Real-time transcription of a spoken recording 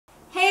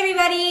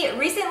everybody!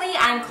 Recently,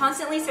 I'm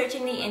constantly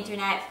searching the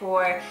internet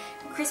for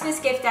Christmas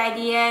gift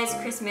ideas,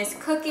 Christmas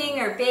cooking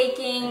or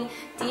baking,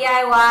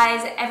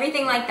 DIYs,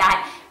 everything like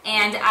that.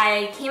 And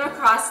I came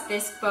across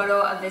this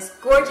photo of this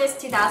gorgeous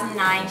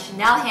 2009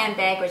 Chanel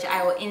handbag, which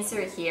I will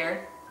insert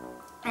here.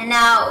 And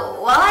now,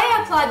 while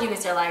I applaud you,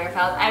 Mr.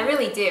 Lagerfeld, I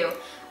really do,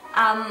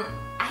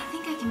 I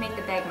think I can make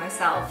the bag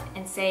myself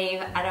and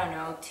save, I don't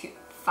know,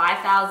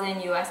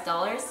 $5,000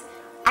 US.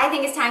 I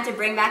think it's time to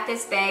bring back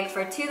this bag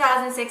for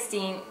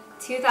 2016,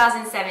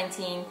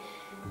 2017,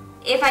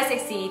 if I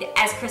succeed,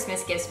 as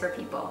Christmas gifts for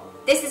people.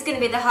 This is going to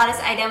be the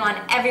hottest item on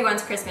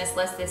everyone's Christmas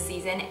list this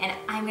season, and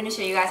I'm going to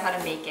show you guys how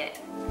to make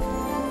it.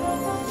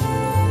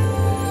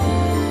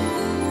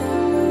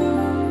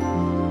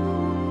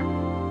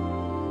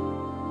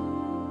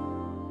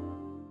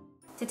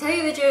 To tell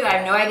you the truth, I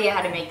have no idea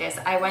how to make this.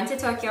 I went to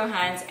Tokyo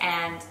Hands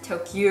and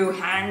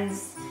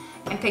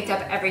picked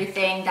up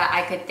everything that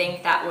I could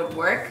think that would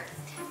work.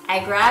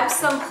 I grabbed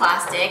some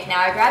plastic. Now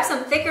I grabbed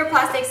some thicker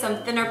plastic,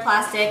 some thinner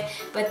plastic,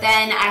 but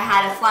then I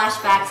had a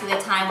flashback to the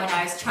time when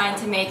I was trying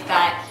to make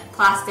that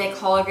plastic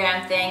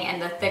hologram thing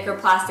and the thicker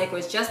plastic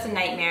was just a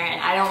nightmare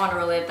and I don't want to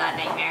relive that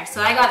nightmare.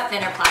 So I got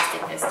thinner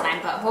plastic this time,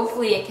 but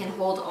hopefully it can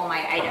hold all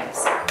my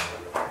items.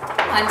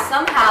 I'm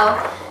somehow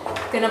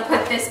gonna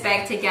put this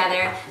bag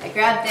together. I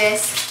grabbed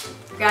this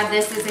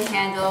as a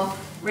handle,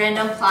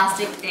 random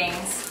plastic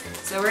things.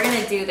 So we're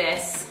gonna do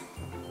this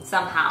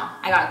somehow.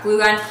 I got glue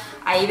gun.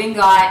 I even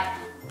got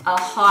a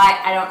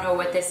hot, I don't know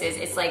what this is.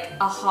 It's like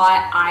a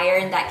hot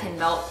iron that can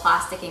melt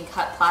plastic and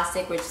cut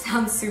plastic, which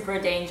sounds super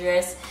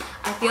dangerous.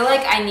 I feel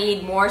like I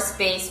need more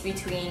space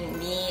between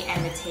me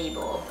and the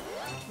table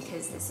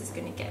because this is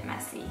gonna get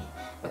messy.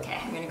 Okay,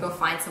 I'm gonna go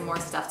find some more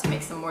stuff to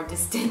make some more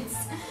distance.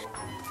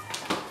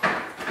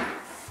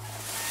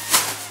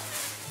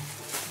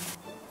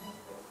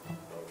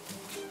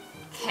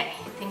 Okay,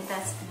 I think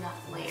that's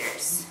enough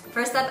layers.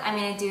 First up, I'm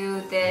gonna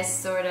do this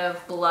sort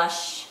of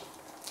blush.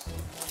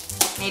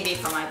 Maybe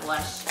for my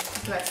blush.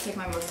 Do I have to take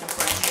my most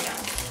important item?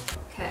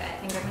 Okay,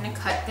 I think I'm gonna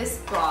cut this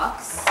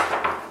box.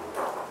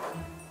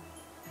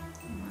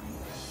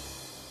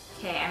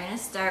 Okay, I'm gonna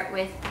start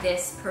with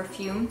this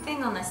perfume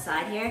thing on the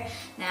side here.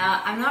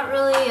 Now, I'm not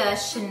really a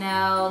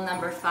Chanel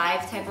No.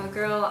 5 type of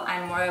girl.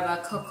 I'm more of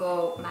a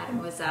Coco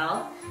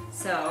Mademoiselle.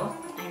 So,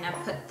 I'm gonna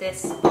put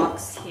this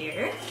box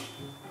here.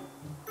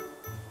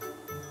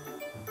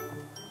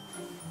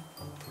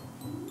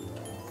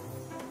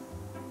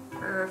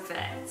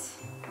 Perfect.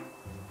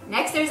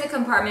 Next, there's a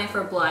compartment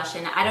for blush,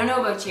 and I don't know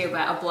about you,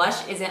 but a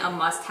blush isn't a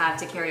must-have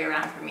to carry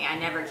around for me. I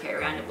never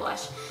carry around a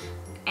blush.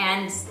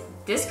 And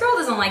this girl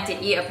doesn't like to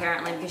eat,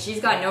 apparently, because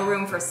she's got no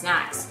room for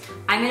snacks.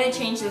 I'm gonna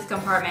change this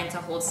compartment to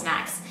hold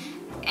snacks.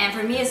 And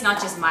for me, it's not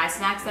just my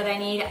snacks that I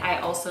need, I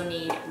also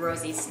need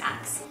Rosie's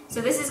snacks. So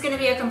this is gonna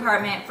be a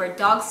compartment for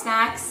dog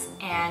snacks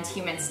and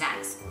human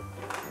snacks.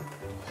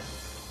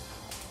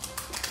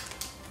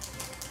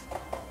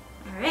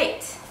 All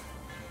right.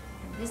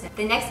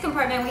 The next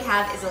compartment we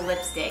have is a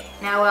lipstick.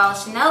 Now, while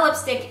Chanel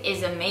lipstick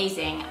is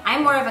amazing,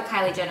 I'm more of a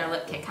Kylie Jenner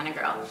LipKit kind of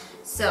girl.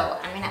 So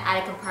I'm gonna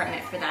add a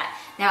compartment for that.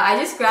 Now, I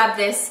just grabbed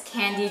this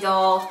candy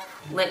doll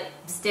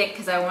lipstick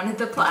because I wanted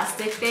the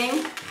plastic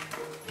thing.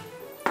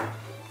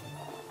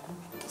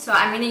 So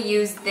I'm gonna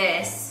use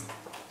this.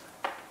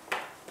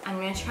 I'm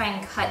gonna try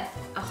and cut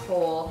a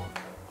hole.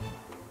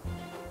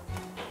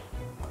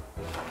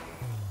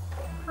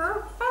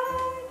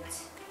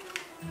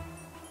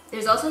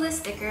 There's also this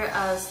sticker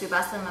of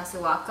Tsubasa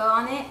Masuwaka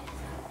on it.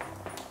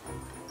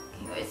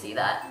 Can you guys see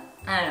that?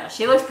 I don't know,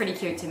 she looks pretty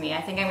cute to me.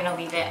 I think I'm gonna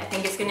leave it. I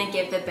think it's gonna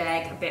give the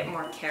bag a bit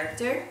more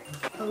character.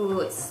 Oh,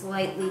 it's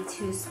slightly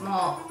too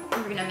small.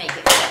 We're gonna make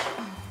it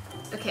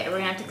fit. Okay, we're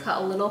gonna have to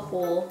cut a little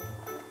hole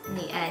in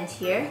the end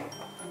here.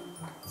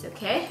 It's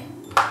okay.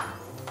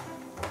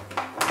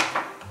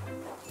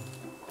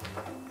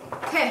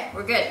 Okay,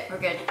 we're good, we're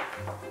good.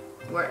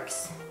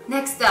 Works.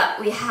 Next up,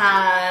 we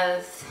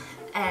have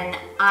an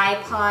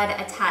iPod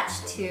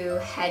attached to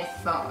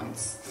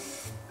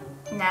headphones.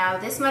 Now,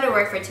 this might have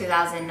worked for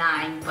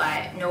 2009,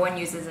 but no one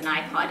uses an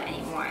iPod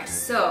anymore.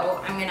 So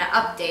I'm gonna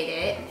update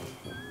it.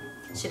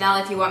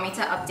 Chanel, if you want me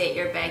to update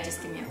your bag,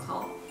 just give me a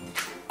call.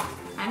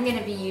 I'm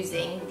gonna be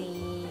using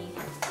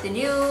the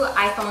new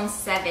iPhone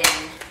 7.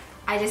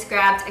 I just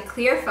grabbed a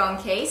clear phone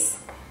case.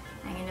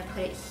 I'm gonna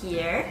put it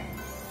here.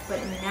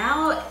 But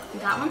now,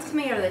 that one's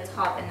coming out of the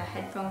top and the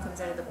headphone comes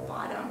out of the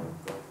bottom.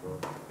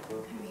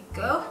 There we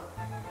go.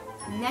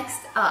 Next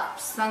up,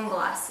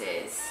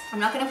 sunglasses. I'm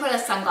not gonna put a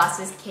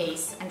sunglasses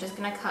case. I'm just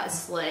gonna cut a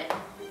slit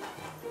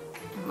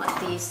and let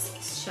these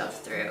shove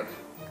through.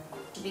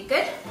 Should be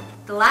good.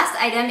 The last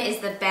item is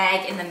the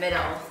bag in the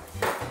middle.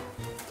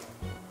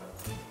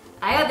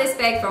 I got this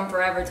bag from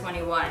Forever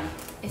 21.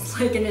 It's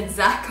like an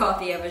exact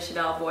copy of a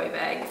Chanel boy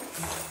bag.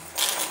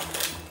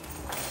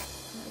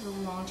 There's a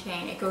long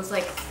chain. It goes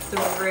like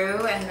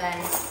through and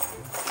then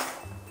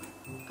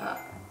up.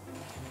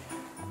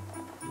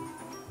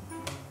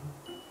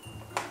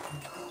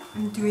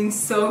 I'm doing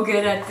so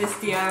good at this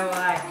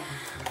DIY.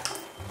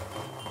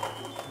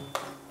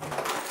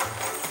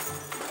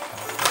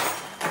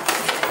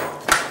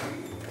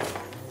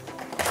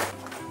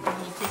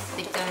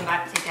 them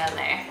back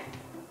together.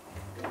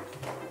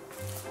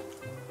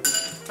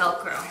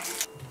 Velcro.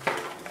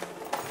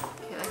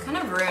 Okay, that kind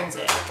of ruins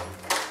it.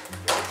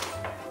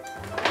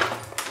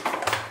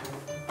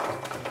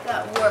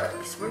 That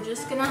works. We're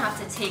just gonna have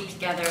to tape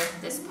together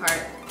this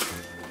part.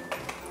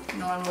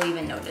 No one will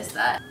even notice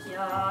that.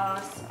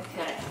 Yes.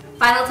 Okay.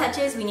 Final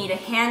touches, we need a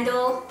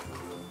handle.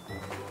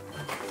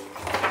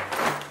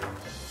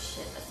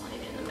 Shit, that's not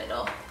even in the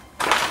middle.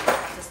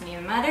 Doesn't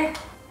even matter.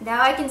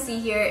 Now I can see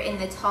here in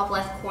the top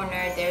left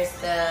corner, there's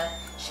the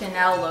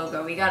Chanel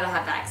logo. We gotta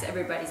have that because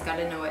everybody's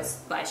gotta know it's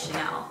by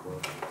Chanel.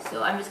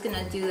 So I'm just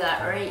gonna do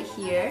that right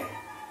here.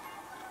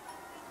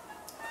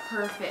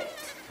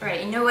 Perfect. All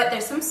right, you know what?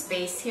 There's some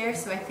space here,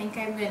 so I think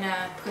I'm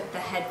gonna put the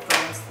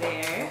headphones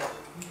there.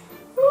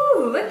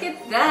 Ooh, look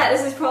at that.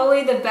 This is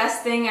probably the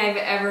best thing I've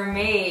ever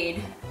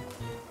made.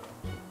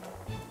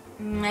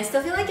 I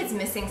still feel like it's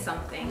missing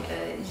something.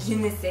 Je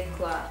ne sais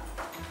quoi.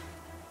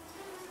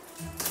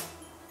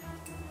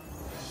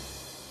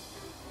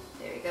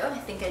 There we go. I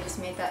think I just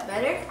made that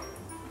better.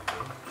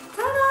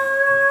 Ta-da!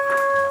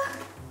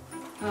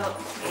 Oh,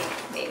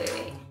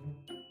 wait.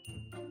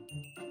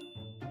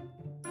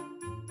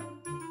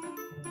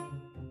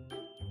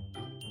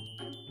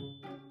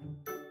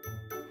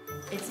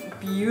 It's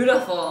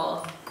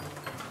beautiful.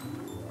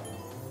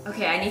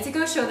 Okay, I need to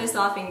go show this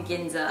off in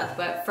Ginza,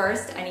 but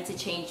first I need to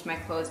change my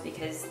clothes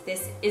because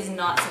this is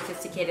not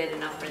sophisticated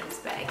enough for this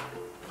bag.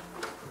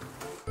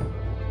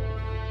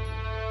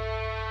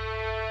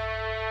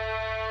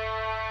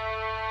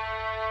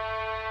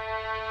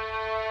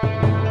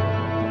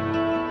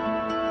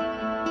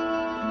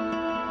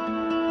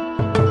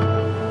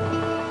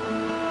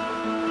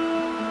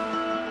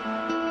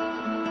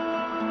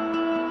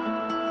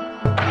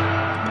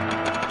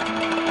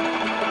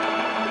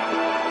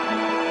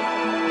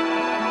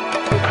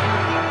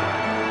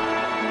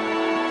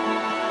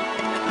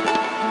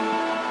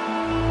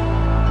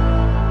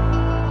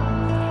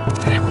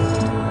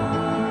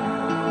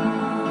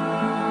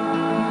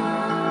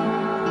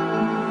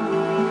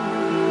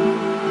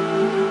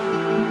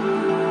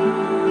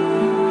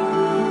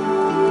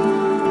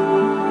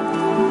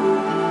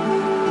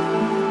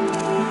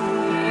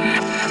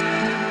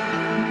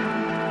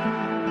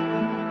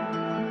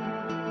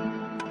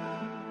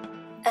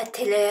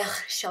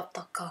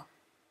 shop.com.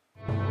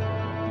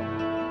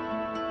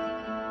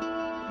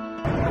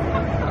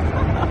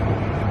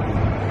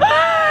 No!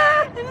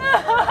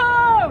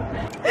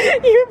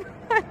 You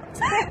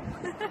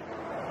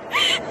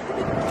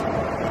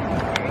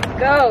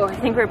go. I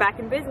think we're back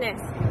in business.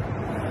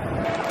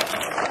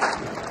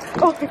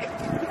 Oh my god.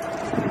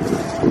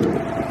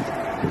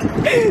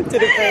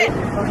 Did it break?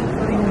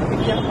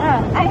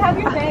 I have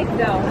your bag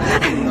though.